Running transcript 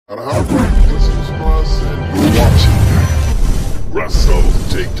And how this is Plus, and you're watching Wrestle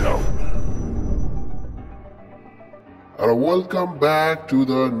Takedown. And welcome back to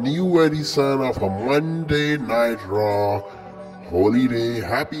the new edition of a Monday Night Raw holiday.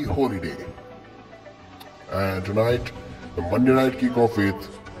 Happy holiday. And tonight, the Monday Night Kickoff with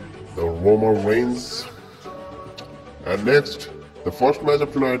the Roman Reigns. And next, the first match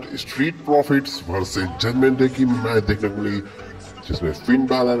of tonight, Street Profits versus Judgment Day की match देखने को मिली, जिसमें Finn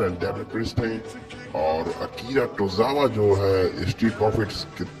Balor and David priest थे और Akira Tozawa जो है street profits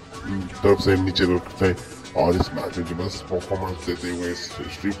की तरफ से नीचे थे। और इस मैच में जबरदस्त परफॉर्मेंस देते हुए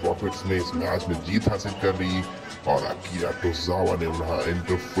स्ट्रीट प्रॉफिट्स ने इस मैच में जीत हासिल कर ली और अकीरा टोजावा ने वहाँ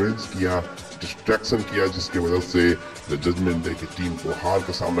इंटरफेरेंस किया, डिस्ट्रैक्शन किया, जिसकी वजह से द जजमेंट डे की टीम को हार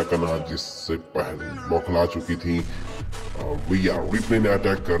का सामना करना, जिससे पहले बौखला चुकी थी। रिया रिप्ले ने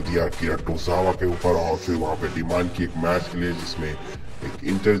अटैक कर दिया अकीरा टोजावा के ऊपर और फिर वहाँ पे डिमांड की एक मैच के लिए, जिसमें एक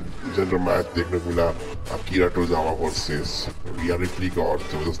इंटरजेंडर मैच देखने को मिला, अकीरा टोजावा वर्सेस रिया रिप्ली का। और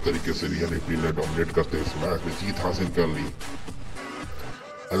जबरदस्त तरीके से रिया रिप्ली ने डोमिनेट करते इस मैच में जीत हासिल कर ली।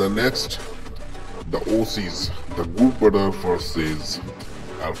 And next the OCs the good brother versus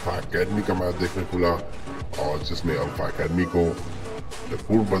alpha academy का मैच देखने को मिला और जिसमें अल्फा एकेडमी को द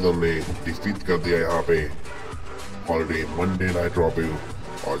गुड ब्रदर ने डिफीट कर दिया यहाँ पे हॉलिडे मंडे नाइट रॉ पे।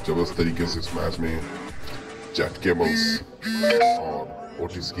 और जबरदस्त तरीके से इस मैच में चैट केबल्स और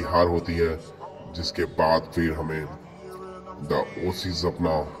ओटिस की हार होती है, जिसके बाद फिर हमें द ओसीज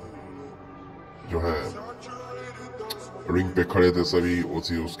अपना जो है रिंग पे खड़े थे सभी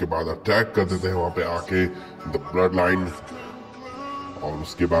ओसी, उसके बाद अटैक कर देते हैं वहां पे आके द ब्लड लाइन। और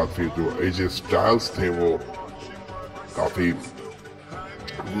उसके बाद फिर जो एजे स्टाइल्स थे वो काफी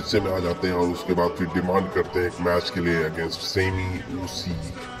गुस्से में आ जाते हैं और उसके बाद फिर डिमांड करते हैं एक मैच के लिए अगेंस्ट सेमी ओसी।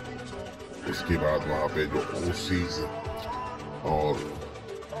 उसके बाद वहां पे जो ओसीज और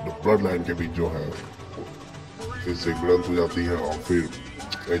द ब्लड लाइन के बीच जो है फिर से भिड़ंत हो जाती है और फिर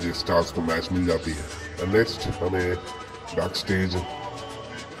एजे स्टार्स को मैच मिल जाती है। नेक्स्ट हमें बैकस्टेज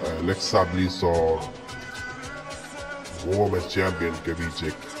एलेक्सा ब्लिस और वुमेन चैंपियन के बीच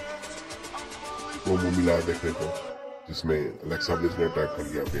एक प्रोमो मिला देखने को, जिसमें एलेक्सा ब्लिस ने अटैक कर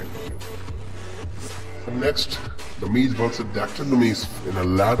लिया। नेक्स्ट द मीज versus doctor Loomis in a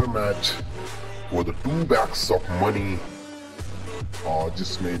ladder match for the 2 bags of money, और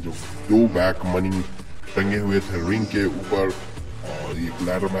जिसमें जो 2 बैग मनी टंगे हुए थे रिंग के ऊपर। और ये एक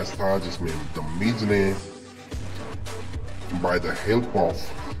लैडर मैच था जिसमें द मीज ने बाय द हेल्प ऑफ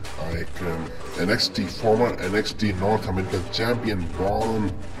एक NXT farmer NXT north American champion born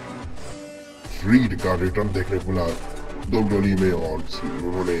read का रिटर्न देखने को मिला WWE में, और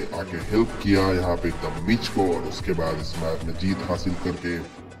उन्होंने आके हेल्प किया यहाँ पे द मिच को। और उसके बाद इस मैच में जीत हासिल करके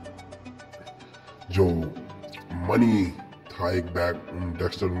जो मनी था एक बैग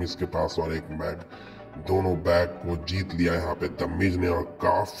डेक्स्टर मिच के पास और एक बैग, दोनों बैग को जीत लिया यहाँ पे द मिच ने और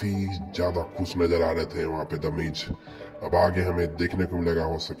काफी ज्यादा खुश नजर आ रहे थे वहां पे द मिच। अब आगे हमें देखने को मिलेगा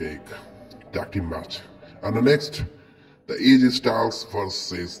हो सके एक tag team match. And next the AJ Styles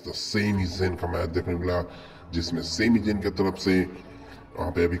versus the semi Zen का मैच देखने को मिला, जिसमें सेमी ज़ेन की तरफ से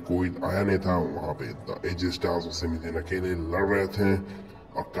वहाँ पे अभी कोई आया नहीं था, वहाँ पे द एजे स्टाइल्स और सेमी ज़ेन अकेले लड़ रहे थे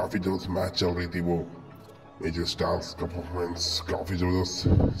और काफी जबरदस्त मैच चल रही थी वो। एजे स्टाइल्स का परफॉर्मेंस काफी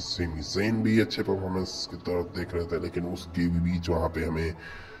जबरदस्त, सेमी ज़ेन भी अच्छे परफॉर्मेंस की तरफ देख रहे थे, लेकिन उसके बीच वहाँ पे हमें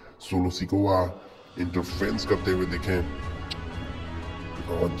सोलो सिकोवा इंटरफेरेंस करते हुए दिखे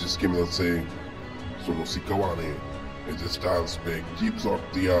और जिसकी मदद से सोलो सिकोवा ने एजे स्टाइल्स पे एक चीप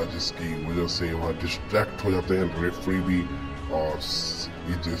शॉट दिया, जिसकी वजह से वहाँ डिस्ट्रैक्ट हो जाते हैं रेफरी भी, और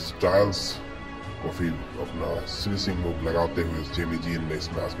एजे स्टाइल्स को फिर अपना फिनिशिंग मूव लगाते हुए जेमी जीन ने इस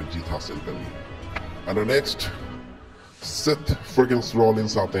मैच में जीत हासिल कर ली। एंड नेक्स्ट सेथ फ्रिकिंस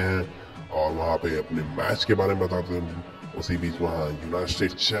रॉलिंस आते हैं और वहाँ पे अपने मैच के बारे में बताते हैं। उसी बीच वहाँ यूनाइटेड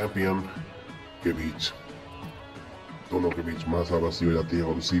स्टेट्स चैंपियन के बीच दोनों के बीच मासाबासी हो जाती है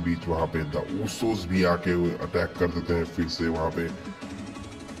और उसी बीच वहां पे द ऊसोस भी आके अटैक कर देते हैं फिर से वहां पे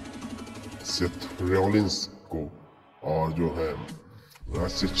सेथ रॉलिंस को, और जो है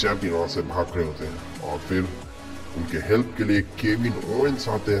राष्ट्रीय चैंपियन वहां से भाग रहे होते हैं और फिर उनके हेल्प के लिए केविन ओवेंस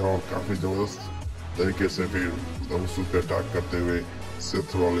आते हैं और काफी जबरदस्त तरीके से फिर द ऊसोस पे अटैक करते हुए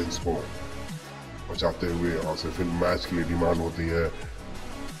सेथ रॉलिंस को बचाते हुए और से फिर मैच के लिए डिमांड होती है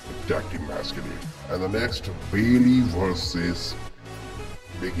टैग टीम मैच के लिए। And next Bailey versus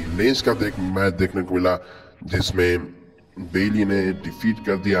Becky Lynch का मैच देखने को मिला, जिसमें बेली ने डिफीट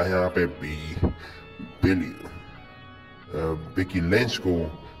कर दिया यहाँ पे बेकी लिंच को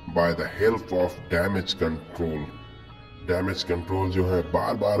by the help of damage control. Damage control जो है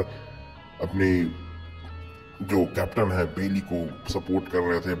बार बार अपनी जो कैप्टन है बेली को सपोर्ट कर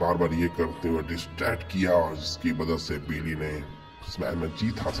रहे थे, बार बार ये करते हुए डिस्ट्रैक्ट किया और जिसकी वजह से बेली ने स्मैश में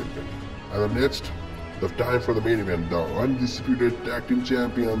जीत हासिल कर ली। And next the time for the main event, the undisputed tag team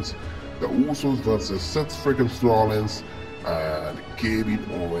champions the Usos versus Seth freaking Rollins and Kevin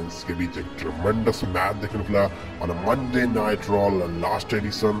Owens के बीच एक ट्रेमेंडस मैच देखने को मिला on a Monday Night Raw, last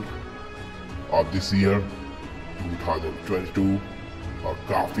edition of this year 2022, और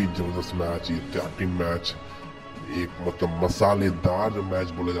काफी जबरदस्त match, ये tag team match एक मतलब मसालेदार मैच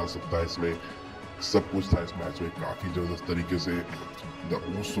बोला जा सकता है। इसमें सब कुछ था इस मैच में, काफी जबरदस्त तरीके से द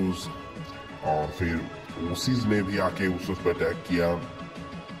Usos और फिर Usos ने भी आके Usos पर अटैक किया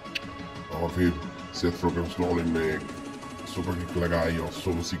और फिर सेथ रोलिंस ने सुपर किक लगाई और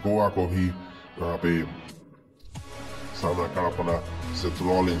सोलो सिकोआ को भी वहाँ पे सामना करना पड़ा सेथ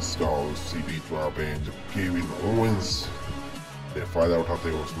रोलिंस का। और उसी बीच वहाँ पे जब केविन ओवेंस ने फायदा उठाते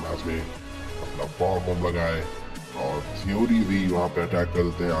हुए उस मैच में अपना पावर बम लगाए और थ्योरी भी वहाँ पे अटैक कर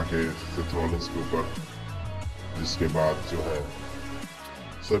देते हैं आके सेथ रोलिंस के ऊपर, जिसके बाद जो है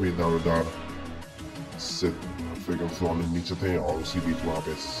सभी दावेदार सेथ रोलिंस नीचे थे और उसी बीच वहाँ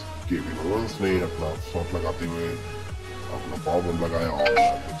पे केविन ओवेंस ने अपना शॉट लगाते हुए अपना पावर बम लगाया और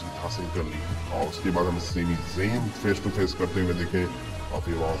जीत हासिल कर ली। और उसके बाद हम semi Zen face to face करते हुए देखें और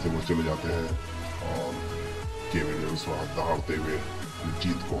फिर वहाँ से वो चले जाते हैं और केविन ओवेंस वहाँ दहाड़ते हुए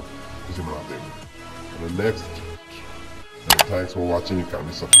जीत को खुशी मनाते हुए। Next, thanks for watching,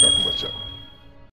 kindly subscribe to my channel.